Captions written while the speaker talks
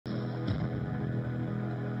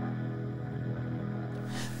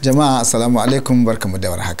Jama'a assalamu alaikum, barkamu da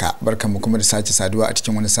warhaka, barkamu kuma da sake saduwa a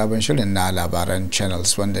cikin wani sabon shirin na labaran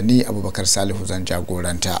channels wanda ni Abubakar Salihu zan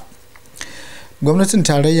jagoranta. Gwamnatin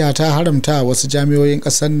tarayya ta haramta wasu jami'o'in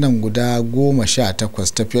kasar nan guda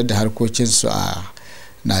 18 tafiyar da harkokinsu a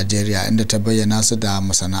Najeriya, inda ta bayyana su da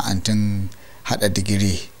masana'antun hada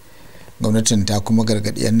digiri. Gwamnatin ta kuma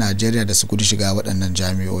gargaɗi 'yan Najeriya da su gudu shiga waɗannan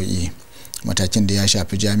jami'o'i. Matakin da ya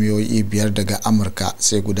shafi jami'o'i 5 daga Amurka,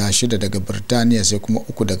 sai guda 6 daga Birtaniya, sai kuma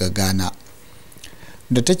 3 daga Ghana.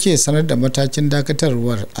 Da take sanar da matakin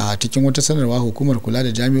dakatarwar a cikin wata sanarwa, hukumar kula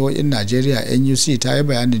da jami'o'in Najeriya NUC ta yi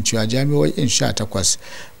bayanin cewa jami'o'in 18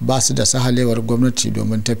 ba su da sahalewar gwamnati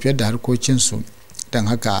domin tafiyar da harkokinsu, don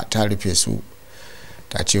haka ta rufe su.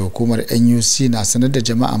 Ta ce hukumar NUC na sanar da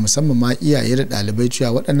jama'a, musamman ma iyaye da ɗalibai,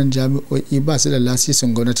 cewa waɗannan jami'o'i ba su da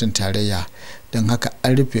lasisin gwamnatin tarayya, don haka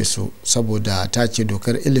an rufe su saboda ta ce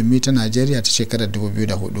dokar ilimi ta Najeriya ta shekarar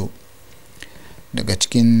 2004. Daga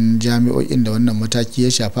cikin jami'o'in da wannan mataki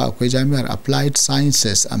ya shafa akwai jami'ar Applied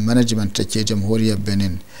Sciences and Management da ke jamhuriyar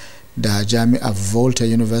Benin, da jami'ar Volta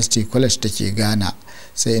University College da ke Ghana,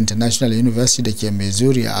 sai International University da ke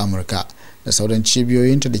Missouri a Amurka, da sauran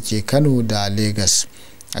cibiyoyinta da ke Kano da Lagos.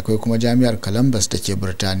 Akwai kuma jami'ar Columbus da ke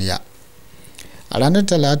Birtaniya. A ranar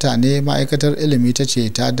Talata ne ma'aikatar ilimi ta ce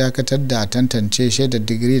ta dakatar da tantance shaidar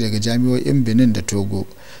digiri daga jami'o'in Benin da Togo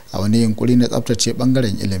a wani yunkuri na tsabtace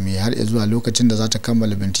bangaren ilimi har zuwa lokacin da za ta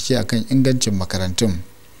kammala bincike akan ingancin makarantun.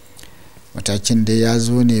 Matakin da ya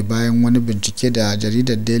zo ne bayan wani bincike da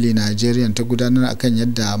jaridar Daily Nigerian ta gudanar akan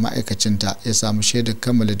yadda ma'aikacinta ya samu shaidar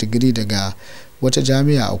kammala digiri daga wata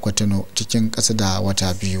jami'a a Kwatano cikin ƙasa da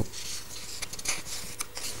wata 2.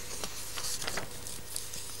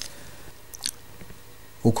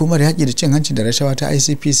 Hukumar yaƙi da cin hanci da rashawa ta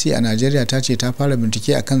ICPC a Najeriya ta ce ta fara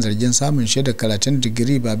bincike akan zargin samun shaidar karatun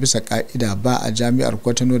digiri ba bisa ƙa'ida ba a jami'ar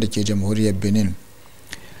Kwatano da ke jamhuriyar Benin.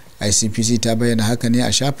 ICPC ta bayyana haka ne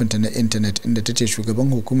a shafinta na intanet, inda ta ce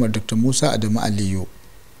shugaban hukumar Dr. Musa Adamu Aliyu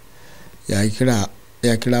ya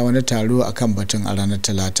kira wani taro akan batun a ranar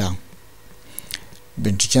Talata.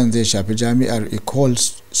 Binciken zai shafi jami'ar Ecole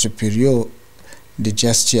Supérieure de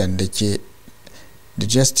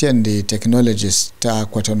Gestion de Technologies ta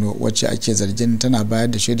Kwatano, wacce ake zargin tana bayar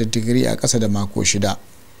da shaidar digiri a ƙasa da mako 6.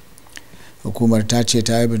 Hukumar ta ce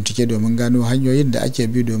ta yi bincike domin gano hanyoyin da ake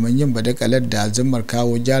bi domin yin badakalar da zimmar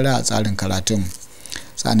kawo gyara a tsarin karatun.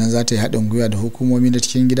 Sannan za ta yi haɗin gwiwa da hukumomi na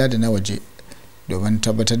cikin gida da na waje domin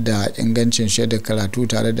tabbatar da ingancin shaidar karatu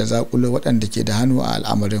tare da zakulo waɗanda ke da hannu a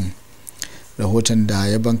al'amarin. Rahoton da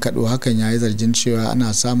ya bankaɗo hakan ya yi zargin cewa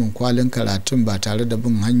ana samun kwalin karatun ba tare da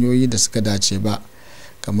bin hanyoyi da suka dace ba,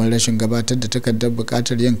 kamar rashin gabatar da takardar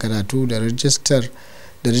buƙatar yin karatu da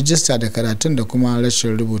rijista da karatun da kuma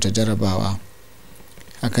rashin rubuta jarabawa.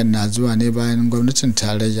 Hakan na zuwa ne bayan gwamnatin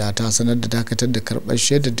tarayya ta sanar da dakatar da karɓar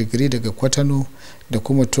shaidar digiri daga Kwatano da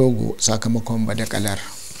kuma Togo sakamakon badakalar.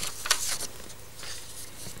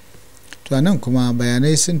 Nan kuma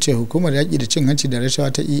bayanai sun ce hukumar yaƙi da cin hanci da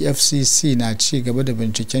rashawa ta EFCC na ci gaba da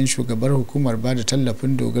binciken shugabar hukumar ba da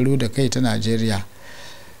tallafin dogaro da kai ta Najeriya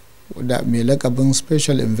da mai lakabin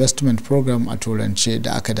Special Investment Program a turance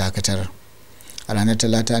da aka dakatar. A ranar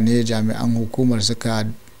Talata ne jami'an hukumar suka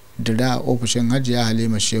dira a ofishin Hajiya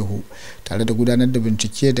Halima Shehu tare da gudanar da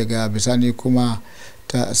bincike, daga bisani kuma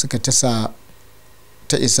suka ta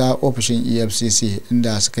isa ofishin EFCC,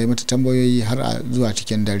 inda suka yi mata tambayoyi har zuwa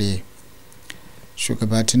cikin dare.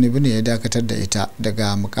 Shugaba Tinubu ne ya dakatar da ita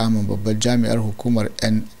daga mukamin babbar jami'ar hukumar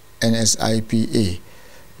NSIPA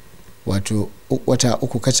wato wata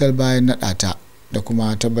 3 kacal bayan naɗa ta da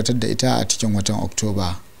kuma tabbatar da ita a cikin watan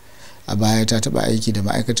Oktoba. A baya ta taɓa aiki da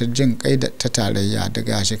ma'aikatar jin kai ta tarayya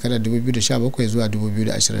daga shekarar 2017 zuwa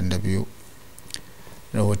 2022.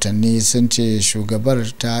 Rahotanni sun ce shugabar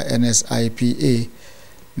ta NSIPA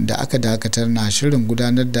da aka dakatar na shirin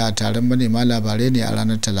gudanar da taron manema labarai ne a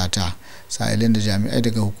ranar Talata, sa'ilin da jami'ai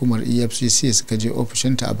daga hukumar EFCC suka je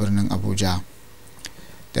ofishinta a birnin Abuja.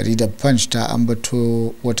 Jaridar Punch ta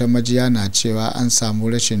ambato wata majiya na cewa an samu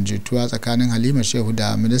rashin jituwa tsakanin Halima Shehu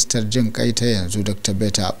da ministar jin kai ta yanzu Dr.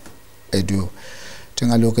 Beta Edo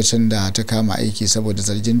tun a lokacin da ta kama aiki, saboda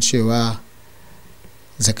zargin cewa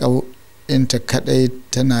zakau'inta kadai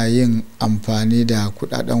tana yin amfani da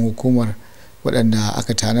kudaden hukumar waɗanda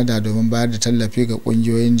aka tanada domin bayar da tallafi ga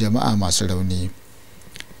ƙungiyoyin jama'a masu rauni.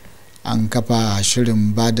 An kafa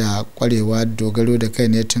shirin ba da kwarewa dogaro da kai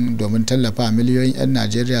ne tun domin tallafa miliyoyin 'yan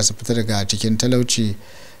Najeriya su fita daga cikin talauci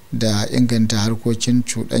da inganta harkokin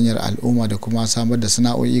cuɗanyar al'umma da kuma samar da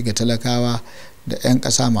sana'o'i ga talakawa da 'yan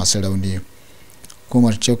ƙasa masu rauni.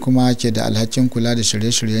 Hukumar ce kuma ke da alhakin kula da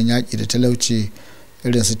shirye-shiryen yaƙi da talauci,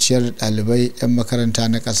 irin su ciyar da ɗalibai 'yan makaranta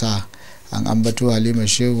na ƙasa, an ambato Halima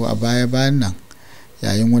Shehu a baya-bayan nan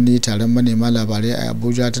yayin wani taron manema labarai a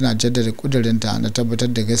Abuja, tana jaddada kudurinta na tabbatar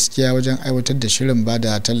da gaskiya wajen aiwatar da shirin ba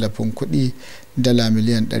da tallafin kuɗi dala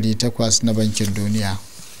miliyan 800 na bankin duniya.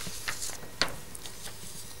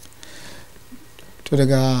 To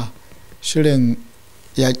daga shirin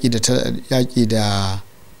yaƙi da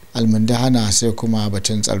almundahana sai kuma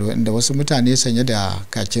batun tsaro, inda wasu mutane sanye da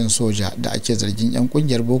kakin soja da ake zargin 'yan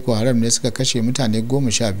kungiyar Boko Haram ne suka kashe mutane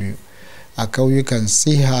 12 a kauyukan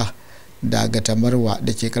Siha da Gatamarwa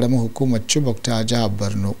da ke karamar hukumar Chibok ta jihar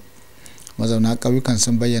Borno. Mazauna kauyukan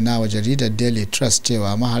sun bayyana wa jaridar Daily Trust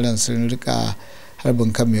cewa maharan sun rika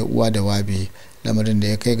harbin kan mai uwa da wabi, lamarin da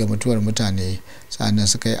ya kai ga mutuwar mutane, sannan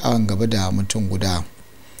suka yi awon gaba da mutum guda.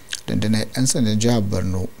 Rundunar 'yan sandan jihar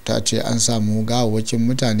Borno ta ce an samu gawawwakin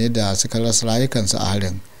mutane da suka rasa rayukansu a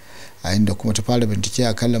harin, a inda kuma ta fara bincike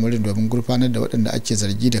a kan lamarin domin gurfanar da waɗanda ake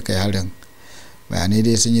zargi da kai harin. Bayanai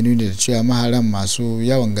dai sun yi nuni da cewa maharan masu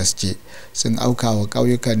yawan gaske sun auka wa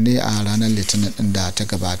ƙauyukan ne a ranar Litinin ɗin da ta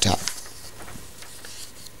gabata.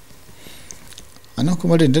 A nan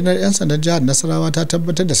kuma rundunar 'yan sandan jihar Nasarawa ta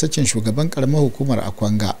tabbatar da sakin shugaban karamar hukumar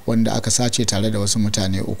Akwanga wanda aka sace tare da wasu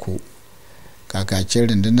mutane 3. Kakakin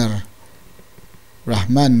rundunar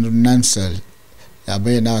Rahman Nansel ya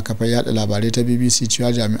bayyana a kafar yada labarai ta BBC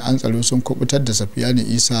cewa jami'an tsaro sun kubutar da Safiyani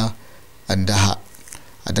Isa Andaha.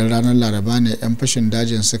 A dan ranar Laraba ne 'yan fashin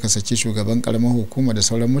dajin suka saki shugaban karamar hukuma da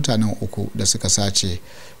sauran mutanen 3 da suka sace,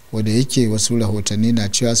 wanda yake wasu rahotanni na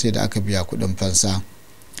cewa sai da aka biya kuɗin fansa.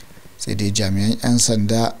 Sai dai jami'in 'yan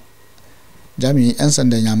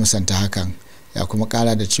sandan ya musanta hakan, ya kuma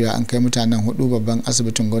kara da cewa an kai mutanen 4 babban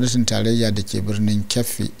asibitin gwamnatin tarayya da ke birnin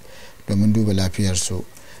Keffi domin duba lafiyarsu.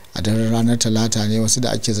 A daren ranar Talata ne wasu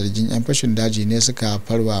da ake zargin 'yan fashin daji ne suka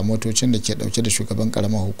farwa motocin da ke dauke da shugaban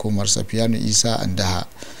karamar hukumar Safiyanu Isa Andaha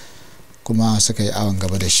kuma suka yi awon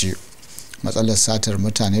gaba da shi. Matsalar satar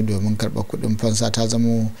mutane domin karɓar kuɗin fansa ta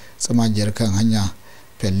zamo tsamagiyar kan hanya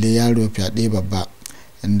fyalle yaro fyaɗe babba,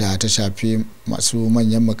 inda ta shafi masu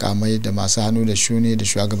manyan mukamai da masu hannu da shuni da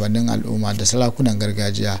shugabannin al'umma da sarakunan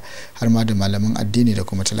gargajiya har ma da malaman addini da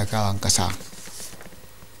kuma talakawan ƙasa.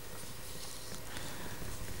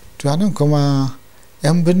 Tunanin kuma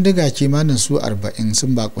 'yan bindiga kimanin su 40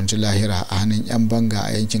 sun bakunci lahira a hannun 'yan banga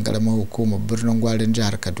a yankin karamar hukumar birnin Gwarin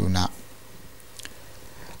jihar Kaduna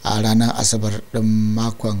a ranar Asabar ɗin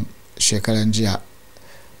makon shekaran jiya.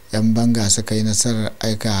 'Yan banga suka yi nasarar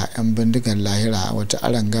aika 'yan bindigar lahira a wata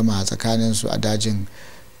arangama tsakaninsu a dajin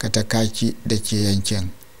Katakaki da ke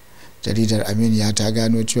yankin. Jaridar Aminiya ta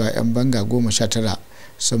gano cewa 'yan banga 19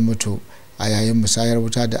 sun mutu a yayin musayar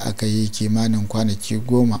wuta da aka yi kimanin kwanaki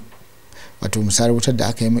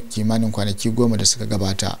 10 da suka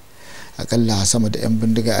gabata. Akalla sama da 'yan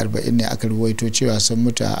bindiga 40 ne aka ruwaito cewa sun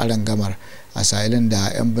mutu a arangamar a sa'ilin da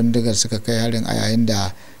 'yan bindigar suka kai harin a yayin da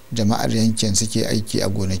jama'ar yankin suke aiki a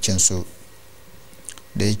gonakinsu.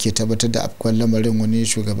 Da yake tabbatar da afkuwar lamarin, wani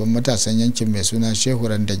shugaban matasan yankin mai suna Shehu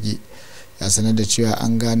ya sanar da cewa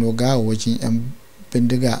an gano gawawwakin 'yan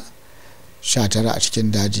bindiga 19 a cikin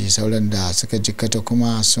daji, sauran da suka jikkata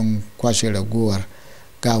kuma sun kwashe ragowar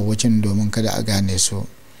gawawwakin domin kada a gane su.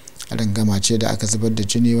 Rangama ce da aka zubar da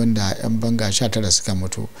jini wanda 'yan banga 19 suka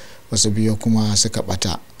mutu, wasu biyu kuma suka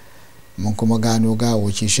bata. Mun kuma gano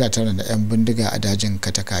gawawwaki 19 da 'yan bindiga a dajin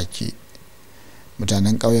Katakaki.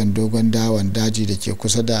 Mutanen ƙauyen Dogon Dawon daji da ke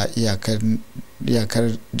kusa da iyakar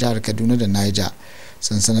jihar Kaduna da Niger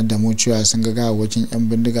sun sanar da mu cewa sun ga gawawwakin 'yan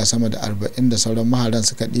bindiga sama da 40 da sauran maharan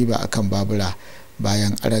suka ɗiba a kan babura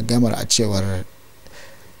bayan aragamar a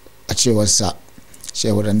cewarsa.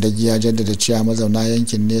 Shehu Randagi ya jaddada cewa mazauna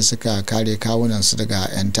yankin ne suka kare kawunansu daga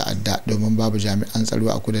 'yan ta'adda domin babu jami'an tsaro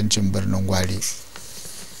a kudancin birnin Gwari.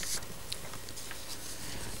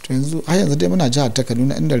 Har yanzu dai muna jihar ta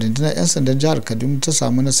Kaduna, inda rundunar 'yan sandan jihar Kaduna ta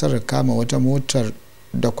samu nasarar kama wata motar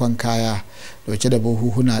dakon kaya dauke da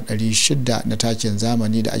buhuhuna 600 na takin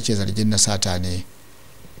zamani da ake zargin na sata ne.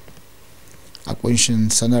 A kunshin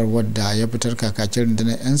sanarwar da ya fitar, kakakin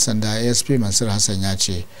rundunar 'yan sanda ASP Mansur Hassan ya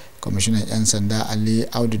ce kwamishinan 'yan sanda Ali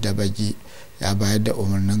Audu Dabagi ya bayar da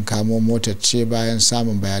umarnin kamo motar ce bayan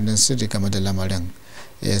samun bayanan sirri game da lamarin.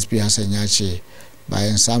 ASP Hassan ya ce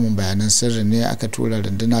bayan samun bayanan sirri ne aka tura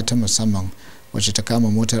runduna ta musamman wacce ta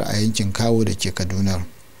kama motar a yankin Kawo da ke Kaduna.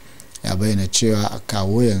 Ya bayyana cewa a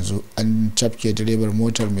kawo yanzu an cafke direbar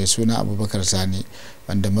motar mai suna Abubakar Sani,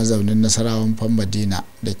 wanda mazaunin Nasarawan Madina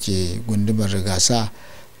da ke gundumar Rigasa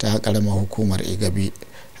ta karamar hukumar Igabi.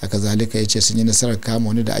 Haka zalika ya ce sun yi nasarar kama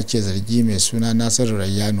wani da ake zargi mai suna Nasiru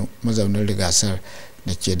Rayyano, mazaunin Rigasar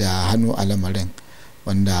da ke da hannu a lamarin,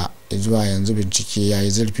 wanda zuwa yanzu bincike ya yi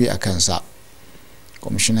zurfi a kansa.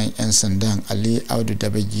 Kwamishinan 'yan sandan Ali Audu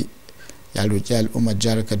Dabagi ya roƙi al'ummar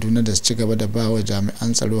jihar Kaduna da su ci gaba da ba wa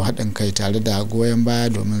jami'an tsaro haɗin kai tare da goyon baya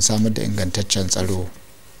domin samar da ingantaccen tsaro.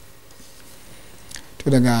 To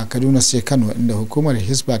daga Kaduna sai Kano, inda hukumar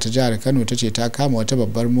Hisba ta jihar Kano ta ce ta kama wata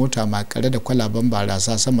babbar mota makare da kwalaban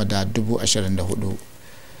barasa sama da 24,000.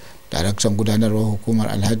 Daraktan gudanarwar hukumar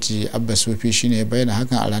Alhaji Abba Sufi shine ya bayyana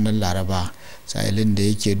hakan a ranar Laraba, sa'ilin da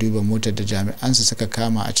yake duba motar da jami'ansa suka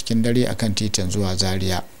kama a cikin dare akan titin zuwa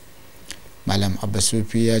Zaria. Malam Abba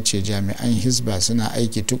Sufi ya ce jami'an Hisba suna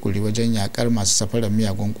aiki tukuri wajen yakar masu safarar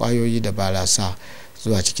miyagun kwayoyi da barasa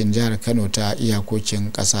zuwa cikin jihar Kano ta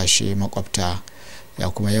iyakokin kasashe makwabta. Ya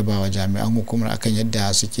kuma yaba wa jami'an hukumar akan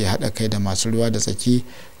yadda suke haɗa kai da masu ruwa da tsaki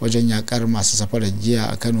wajen yakar masu safarar giya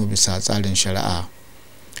a Kano bisa tsarin shari'a.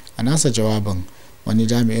 A nasa jawabin, wani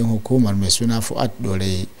jami'in hukumar mai suna Fuad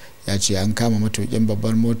Dorayi ya ce an kama matukin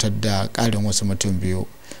babbar motar da ƙarin wasu mutum biyu.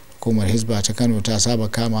 Hukumar Hisba ta Kano ta saba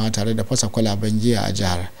kamawa tare da fasa kwalaben giya a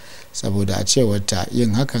jihar, saboda a cewarta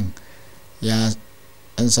yin hakan ya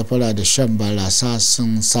an safara da shan barasa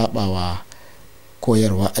sun sabawa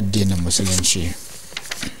koyarwa addinin musulunci.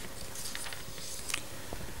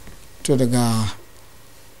 To daga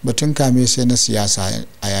batun kame sai na siyasa,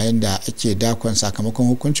 a yayin da ake dakon sakamakon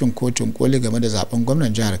hukuncin kotun koli game da zaben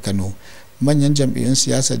gwamnan jihar Kano, manyan jam'iyyun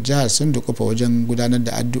siyasar jihar sun dukufa wajen gudanar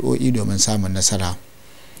da addu'o'i domin samun nasara.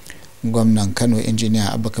 Gwamnan Kano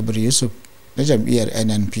injiniya Abba Kabir Yusuf na jam'iyyar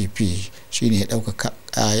NNPP shine ya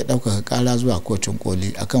ɗaukaka ƙara zuwa kotun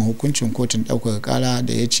koli akan hukuncin kotun ɗaukaka ƙara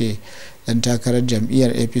da ya ce ɗan takarar jam'iyyar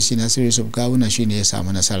APC Nasiru Yusuf Gawuna shine ya samu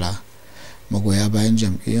nasara. Magoya bayan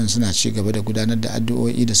jam'iyyun suna ci gaba da gudanar da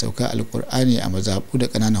addu'o'i da sauka alkur'ani a mazaɓu da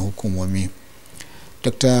ƙananan hukumomi.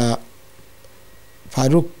 Dr.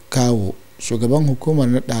 Faruk Kawo, shugaban hukumar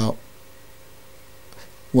naɗa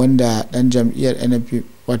wanda ɗan jam'iyyar NNPP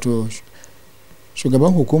wato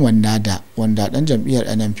shugaban hukumar NADA wanda ɗan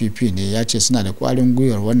jam'iyyar NNPP ne, ya ce suna da ƙwarin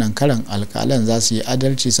gwiwar wannan karan alƙalan za su yi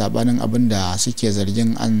adalci sabanin abin da suke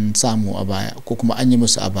zargin an samu a baya ko kuma an yi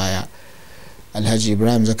musu a baya. Alhaji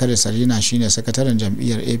Ibrahim Zakari Sarina shine sakataren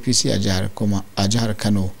jam'iyyar APC a jihar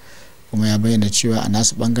Kano, kuma ya bayyana cewa a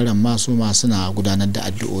nasu bangaren masu suna gudanar da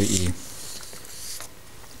addu'o'i.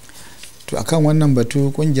 To akan wannan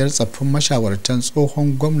batu, kungiyar tsaffin mashawartan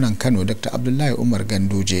tsohon gwamnan Kano Dr. Abdullahi Umar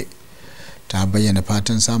Ganduje ta bayyana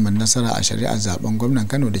fatan samun nasara a shari'ar zaben gwamnan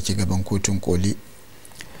Kano da ke gaban kotun koli.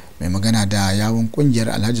 Mai magana da yawun kungiyar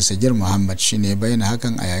Alhaji Sagir Muhammad shine bayyana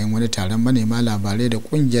hakan a yayin wani taron manema labarai da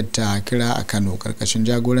kungiyar ta kira a Kano karkashin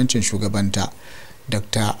jagorancin shugabanta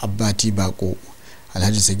Dr. Abbati Bako.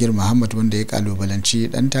 Alhaji Sagir Muhammad, wanda ya kalubalanci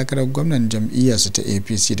dan takarar gwamnan jam'iyyarsa ta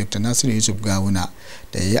APC Dr. Nasiru Yusuf Gawuna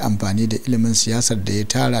da ya yi amfani da ilimin siyasar da ya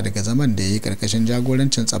tara daga zaman da ya yi karkashin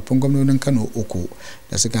jagorancin tsaffin gwamnonin Kano uku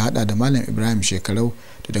da suka hada da Malam Ibrahim Shekarau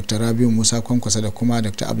da Dr. Rabiu Musa Kwankwasa da kuma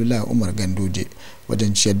Dr. Abdullahi Umar Ganduje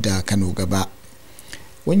wajen ciyar da Kano gaba.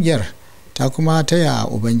 Ƙungiyar ta kuma taya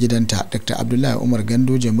ubangidanta Dr. Abdullahi Umar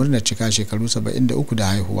Ganduje murnar cika shekaru 73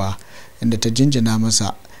 da haihuwa, inda ta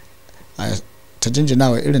jinjina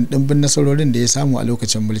wa irin ɗimbin nasarorin da ya samu a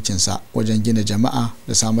lokacin mulkinsa wajen gina jama'a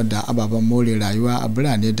da samar da ababen more rayuwa a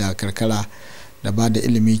birane da karkara da ba da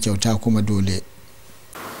ilimi kyauta kuma dole.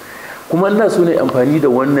 Kuma ina so ne amfani da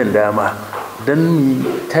wannan dama don mu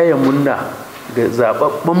taya munna ga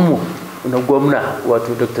zababbenmu na gwamna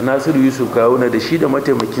wato Dr. Nasiru Yusuf Gawuna da shi da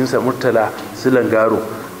mataimakinsa Murtala Silangaro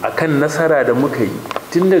akan nasara da muka yi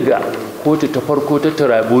tun daga kotu ta farko ta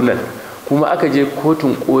tribunal, kuma aka je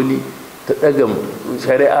kotun koli ta daga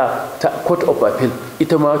shari'a ta court of appeal,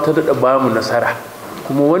 ita ma ta daɗa bamu nasara.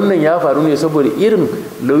 Kuma wannan ya faru ne saboda irin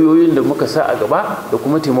lauyoyin da muka sa a gaba da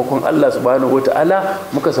kuma taimakon Allah subhanahu wata'ala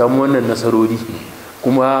muka samu wannan nasarori.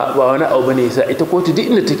 Kuma ba wani abu bane yasa ita kotu duk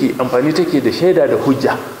inda take amfani take da shaida da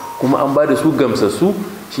hujja, kuma an ba da su gamsassu,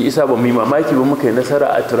 shi isa ba mu yi mamaki ba muka yi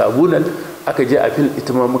nasara a tribunal, aka je appeal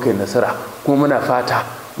ita ma muka yi nasara. Kuma muna fata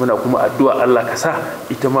muna kuma addu'a Allah ka sa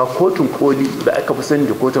ita ma kotun koli da aka fi sani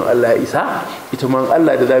da kotun Allah ya isa, ita ma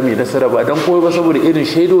Allah da za mu yi nasara ba don koyi ba saboda irin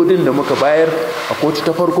shaidodin da muka bayar a kotu ta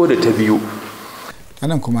farko da ta biyu.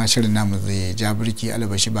 Anan kuma shirin namu zai ja birki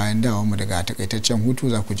albashi bayan dawo mu daga takaitaccen hutu,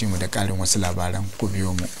 za ku ji mu da ƙarin wasu labaran, ku biyo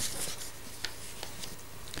mu.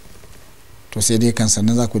 To sai dai kan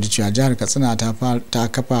sannan za ku ji cewa jihar Katsina ta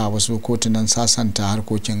kafa wasu kotunan sasanta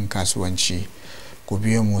harkokin kasuwanci. Ku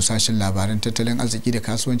biyo mu sashen labaran tattalin arziki da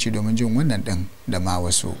kasuwanci domin jin wannan ɗin da ma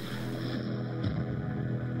wasu.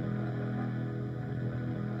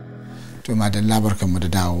 To madalla barkanmu da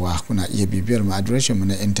dawowa, kuna iya bibiyar mu adireshin mu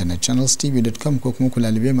na intanet channelstv.com ko kuma ku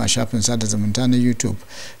lalube mu a shafin sada zumunta na YouTube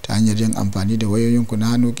ta hanyar yin amfani da wayoyinku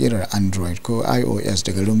na hannu kirar Android ko iOS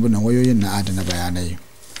daga rumbunan wayoyin na adana bayanai.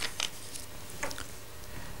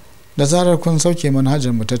 Da zarar kun sauke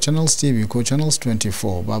manhajar mu ta Channels TV ko Channels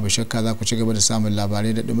 24 babu shakka za ku ci gaba da samun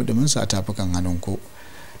labarai da dumi su a tafukan hannunku.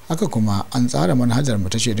 Haka kuma an tsara manhajar mu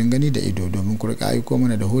ta shaidun gani da ido domin ku rika aiko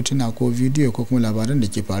mana da hotuna ko bidiyo ko kuma labaran da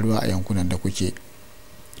ke faruwa a yankunan da kuke.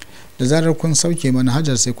 Da zarar kun sauke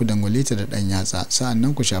manhajar sai ku dangwale ta da dan yatsa,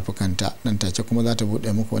 sa'annan ku shafi kanta, nan take kuma za ta bude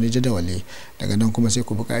muku wani jadawali. Daga nan kuma sai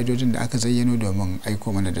ku bi ka'idojin da aka zayyano domin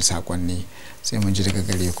aiko mana da sakonni. Sai mun ji daga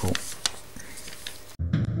gare ku.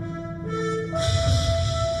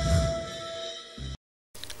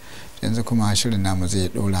 Yanzu kuma shirin namu zai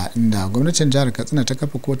dora, inda gwamnatin jihar Katsina ta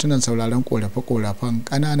kafa kotunan sauraron korafe-korafen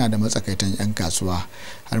kanana da matsakaitan 'yan kasuwa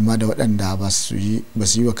har ma da waɗanda ba su yi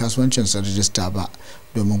wa kasuwancin su rajista ba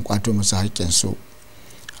domin kwato musu haƙƙinsu.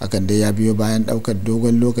 Hakan dai ya biyo bayan ɗaukar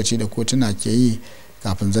dogon lokaci da kotuna ke yi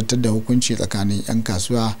kafin zartar da hukunci tsakanin 'yan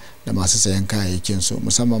kasuwa da masu sayan kayayyakinsu,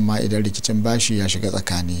 musamman ma idan rikicin bashi ya shiga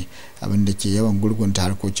tsakani, abin da ke yawan gurgunta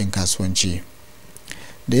harkokin kasuwanci.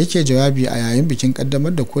 Da yake jawabi a yayin bikin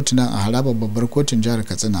kaddamar da kotunan a harabar babbar kotun jihar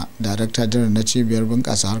Katsina, darakta janar na cibiyar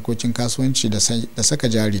bunƙasa harkokin kasuwanci da saka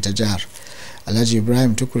jari ta jihar, Alhaji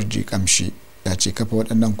Ibrahim Tukurji Kamshi, ya ce kafa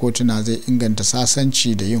waɗannan kotuna zai inganta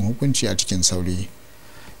sasanci da yin hukunci a cikin sauri.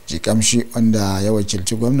 Jikamshi, wanda ya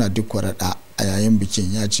wakilci gwamna duk warada a yayin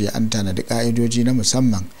bikin, ya ce an tanadi ka'idoji na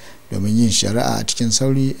musamman domin yin shari'a a cikin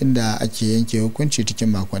sauri, inda ake yanke hukunci cikin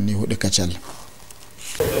makonni 4 kacal.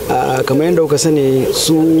 Kamar yadda kuka sani,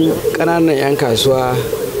 su ƙananan 'yan kasuwa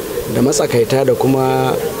da matsakaita da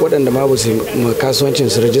kuma waɗanda ma ba su kasuwancin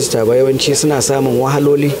su rajista ba yawanci suna samun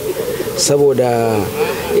wahaloli, saboda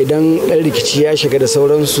idan ɗan rikici ya shiga da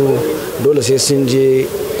sauransu dole sai sun je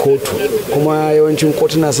kotu, kuma yawancin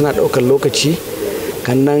kotuna suna ɗaukar lokaci.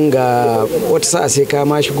 Kannan ga wata sa'a sai ka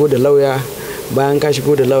ma shigo da lauya, bayan ka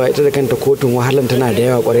shigo da lauya ita da kanta kotun wahalan tana da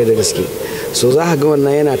yawa kwarai da gaske. So za ka ga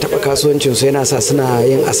wannan yana taɓa kasuwancinsu, yana sa suna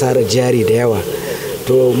yin asarar jari da yawa.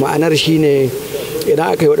 To ma'anar shine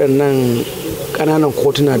idan aka yi waɗannan ƙananan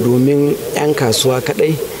kotuna domin 'yan kasuwa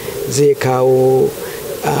kaɗai zai kawo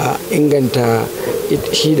inganta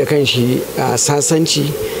shi da kanshi sasanci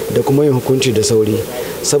da kuma yin hukunci da sauri,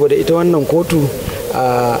 saboda ita wannan kotu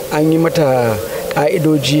an yi mata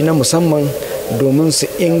ƙa'idoji na musamman domin su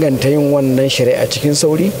inganta yin wannan shari'a cikin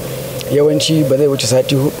sauri. Yawanci ba zai wuce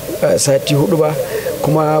sati hudu ba,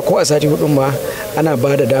 kuma ko a sati hudu ma ana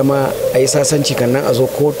ba da dama a yi sasanci kannan a zo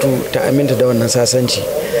kotu ta aminta da wannan sasanci.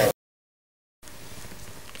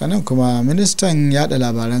 Sannan kuma ministan yada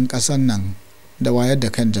labaran ƙasar nan da wayar da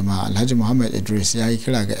kan jama'a Alhaji Muhammad Idris ya yi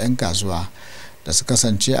kira ga 'yan kasuwa da su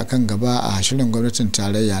kasance a kan gaba a shirin gwamnatin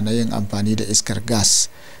tarayya na yin amfani da iskar gas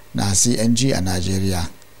na CNG a Najeriya.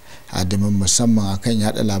 Hadimin musamman akan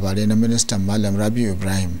yada labarai na ministan Malam Rabiu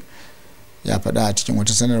Ibrahim ya faɗa a cikin wata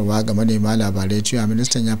sanarwa ga manema labarai cewa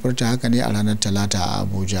ministan ya furta haka ne a ranar Talata a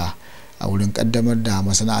Abuja a wurin kaddamar da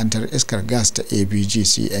masana'antar iskar gas ta ABG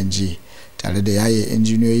CNG tare da yaye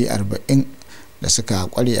injiniyoyi 40 da suka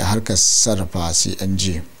kware a harkar sarrafa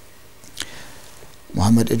CNG.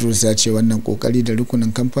 Muhammad Idris ya ce wannan kokari da rukunin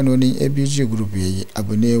kamfanonin ABG Group ya yi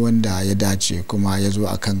abu ne wanda ya dace kuma ya zo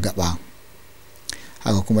akan gaba.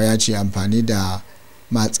 Haka kuma ya ce amfani da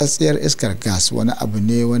matsatsiyar iskar gas wani abu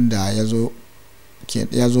ne wanda ya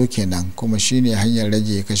zo kenan, kuma shine hanyar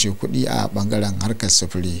rage kashe kuɗi a bangaren harkar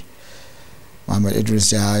sufuri. Muhammad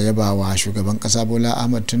Idris ya yaba wa shugaban ƙasa Bola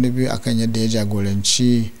Ahmed Tinubu akan yadda ya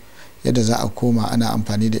jagoranci yadda za a koma ana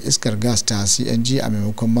amfani da iskar gas ta CNG a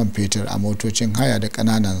maimakon man fetur a motocin haya da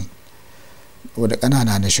ƙanana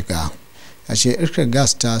na shiga. Ya ce iskar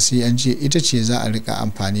gas ta CNG ita ce za a rika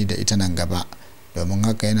amfani da ita nan gaba, domin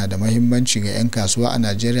haka yana da mahimmanci ga 'yan kasuwa a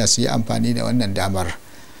Najeriya su yi amfani da wannan damar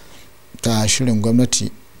ta shirin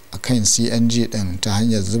gwamnati a kan CNG din ta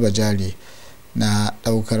hanyar zuba jari na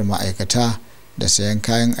ɗaukar ma'aikata da sayan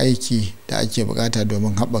kayan aiki da ake bukata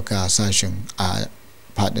domin haɓaka sashen a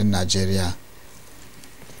faɗin Najeriya.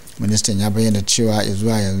 Ministan ya bayyana cewa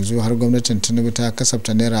zuwa yanzu har gwamnatin Tinubu ta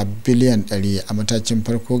kasafta naira biliyan 100 a matakin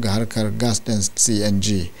farko ga harkar gas din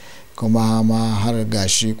CNG, kuma ma har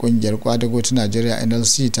gashi kungiyar kwadago ta Najeriya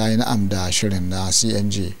NLC ta yi na'am da shirin na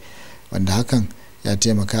CNG, wanda hakan ya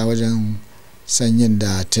taimaka wajen sanyin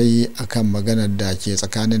da ta yi akan maganar da ke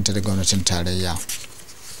tsakaninta da gwamnatin tarayya.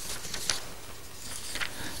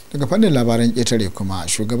 Daga fannin labaran ƙetare kuma,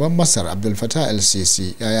 shugaban Masar Abdul Fattah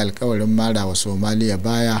el-Sisi ya yi alkawarin mara wa Somaliya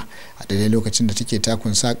baya a daidai lokacin da take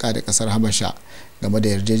takun saƙa da ƙasar Habasha game da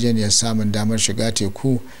yarjejeniyar samun damar shiga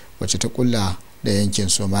teku wacce ta kulla da yankin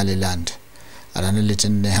Somaliland. A ranar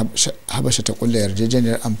Litinin ne Habasha ta kulla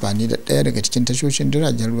yarjejeniyar amfani da ɗaya daga cikin tashoshin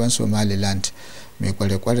jiragen ruwan Somaliland mai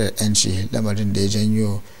kware-kware 'yanci, lamarin da ya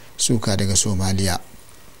janyo suka daga Somaliya.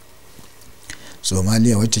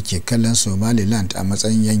 somaliya wacce ke kallon somaliland a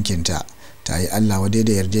matsayin yankinta ta yi allah wadai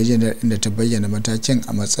da yarjejeniyar inda ta bayyana matakin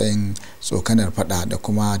a matsayin tsokanar fada da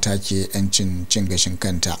kuma take 'yancin cin gashin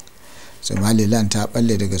kanta. somaliland ta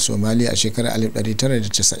balle daga somaliya a shekarar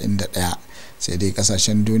 1991 sai dai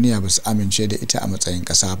kasashen duniya ba su amince da ita a matsayin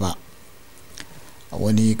kasa ba. A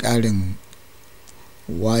wani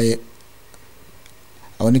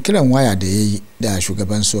kiran waya da ya yi da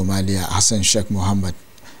shugaban somaliya hassan sheikh mohammed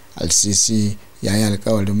al-sisi ya yi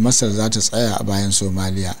alkawarin masar za ta tsaya a bayan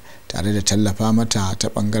somaliya tare da tallafa mata ta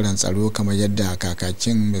bangaren tsaro kamar yadda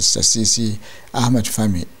kakakin mr sisi ahmed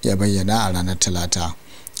fahmy ya bayyana a ranar talata.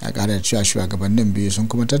 A ƙarar cewa shugabannin biyu sun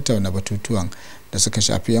kuma tattauna batutuwan da suka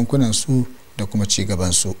shafi yankunan su da kuma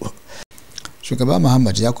cigaban su. Shugaba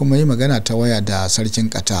Muhammad ya kuma yi magana ta waya da sarkin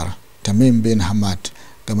Qatar Tamim bin Hamad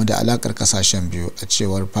game da alakar kasashen biyu a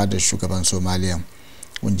cewar fadar shugaban Somaliya.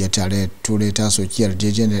 Ƙungiyar tarayyar Turai ta soki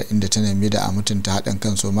yarjejeniyar inda ta nemi da a mutunta haɗin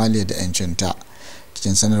kan Somaliya da 'yancinta.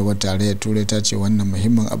 Cikin sanarwar tarayyar Turai ta ce wannan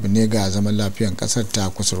muhimmin abu ne ga zaman lafiyar ƙasar ta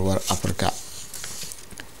kusurwar Afirka.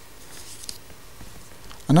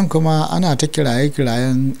 A nan kuma ana ta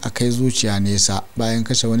kiraye-kirayen a kai zuciya nesa bayan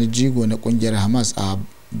kashe wani jigo na ƙungiyar Hamas a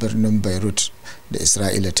birnin Beirut da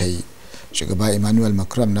Isra'ila ta yi. Shugaba Emmanuel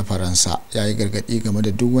Macron na Faransa ya yi gargaɗi game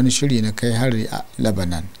da duk wani shiri na kai hari a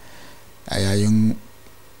Labaran a yayin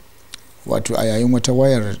wata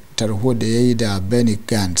wayar tarho da ya yi da Benny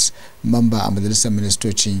Gantz, mamba a majalisar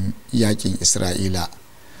ministocin yakin Isra'ila.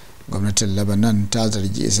 Gwamnatin Lebanon ta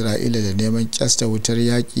zargi Isra'ila da neman kyasta wutar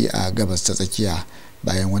yaki a gabas ta tsakiya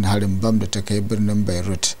bayan wani harin bam da ta kai birnin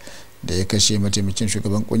Beirut da ya kashe mataimakin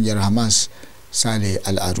shugaban kungiyar Hamas Saleh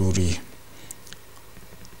Al-Aruri.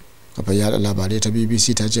 Kafar yada labarai ta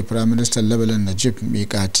BBC ta ce Firaministan Lebanon Najib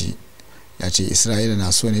Mikati ya ce Isra'ila na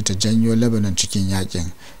so ne ta janyo Lebanon cikin yakin,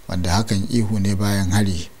 wanda hakan ihu ne bayan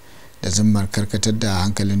hari, da zimmar karkatar da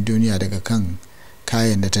hankalin duniya daga kan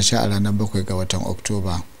kayan da ta sha a ranar 7 ga watan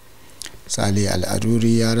Oktoba. Saleh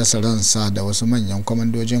Al-Aruri ya rasa ransa da wasu manyan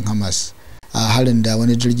kwamandojin Hamas a harin da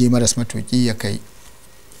wani jirgi maras matuki ya kai.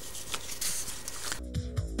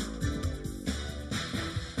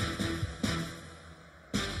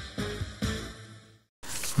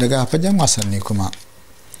 Daga fagen wasanni kuma,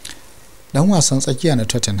 dan wasan tsakiya na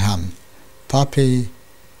Tottenham Pape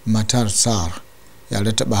Matar Sarr ya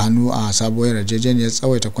rataba hannu a sabuwar yarjejeniyar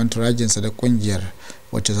tsawaita kwantaraginsa da kungiyar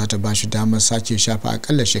wacce za ta ba shi damar sake shafa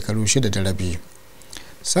akalla shekaru 6 da rabi.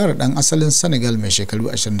 Sarr dan asalin Senegal mai shekaru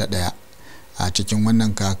 21 a cikin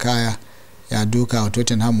wannan kaka ya doka wa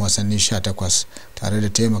Tottenham wasanni 18 tare da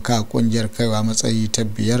taimaka kungiyar kaiwa matsayi ta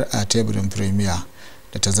 5 a teburin Premier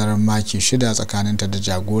da tazarar maki 6 tsakaninta da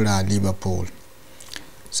jagora Liverpool.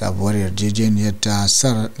 Sabuwar yarjejeniyar ta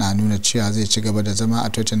Sarr na nuna cewa zai ci gaba da zama a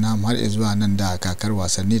Tottenham har zuwa nan da kakar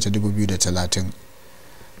wasanni ta 2030.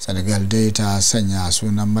 Senegal dai ta sanya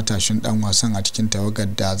sunan matashin dan wasan a cikin tawagar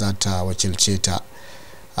da za ta wakilce ta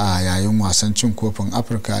a yayin wasan cin kofin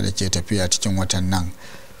Afirka da ke tafiya cikin watan nan.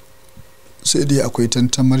 Sai dai akwai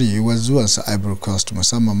tantamar yiwuwar zuwansa Ivory Coast,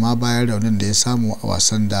 musamman ma bayan raunin da ya samu a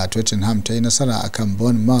wasan da Tottenham ta yi nasara akan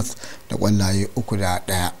Bournemouth da kwallaye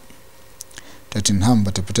 3-1. Tottenham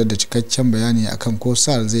bata fitar da cikakken bayani akan ko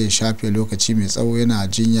Sarr zai shafe lokaci mai tsawo yana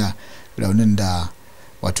jinya raunin da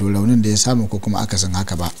ya samu ko kuma akasin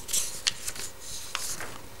haka ba.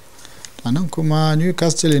 A nan kuma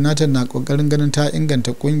Newcastle United na kokarin ganin ta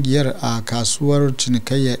inganta kungiyar a kasuwar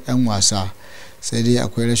cinikayyar 'yan wasa, sai dai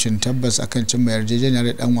akwai rashin tabbas akan cimma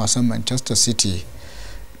yarjejeniyar dan wasan Manchester City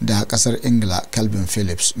da kasar Ingila Calvin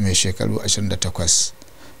Phillips mai shekaru 28.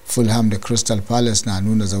 Fulham da Crystal Palace na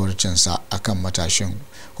nuna zawarcinsa akan matashin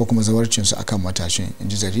ko kuma zawarcinsu akan matashin,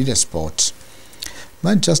 inji jaridar Sport.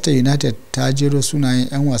 Manchester United ta jero sunayen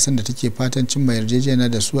 'yan wasan da take fatan cimma yarjejeniya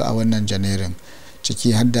da su a wannan Janairun,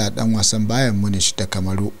 ciki har da dan wasan Bayern Munich da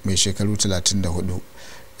Kamaru mai shekaru 34,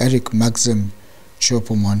 Eric Maxim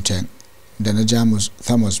Choupo-Moting, da na Jamus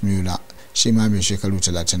Thomas Müller shi ma mai shekaru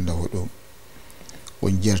 34.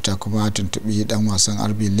 Ƙungiyar ta kuma tuntuɓi dan wasan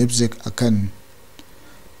RB Leipzig akan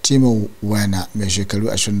Timo Werner mai shekaru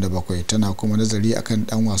 27, tana kuma nazari akan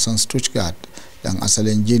dan wasan Stuttgart dan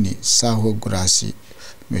asalin Gini Saho Guirassy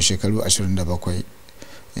mai shekaru 27,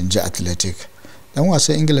 inji Athletic. Dan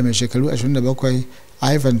wasan Ingila mai shekaru 27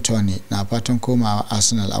 Ivan Toney na fatan komawa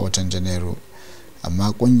Arsenal a watan Janairu, amma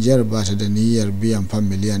kungiyar ba ta da niyyar biyan fam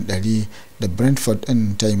miliyan 100 da Brentford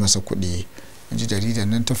din ta yi masa kuɗi, inji jaridar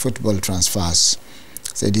nan ta Football Transfers.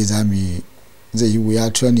 Sai dai zai yi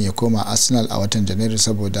wuya Toney ya koma Arsenal a watan Janairu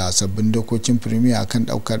saboda sabbin dokokin Premier akan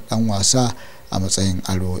daukar dan wasa a matsayin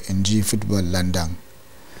aro, inji Football London.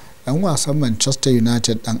 'yan wasan Manchester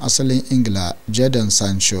United dan asalin Ingila Jadon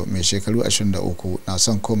Sancho mai shekaru 23 na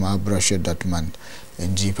son koma Borussia Dortmund,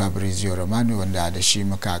 in ji Fabrizio Romano, wanda da shi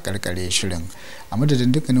muka karkare shirin. A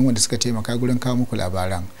madadin dukkanin wanda suka taimaka gurin kawo muku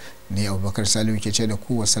labaran, ni Abubakar Salihu ke ce da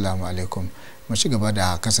ku wassalamu alaikum. Mu ci gaba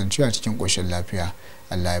da kasancewa cikin koshin lafiya.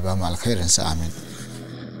 Allah ya ba mu alkhairinsa, amin.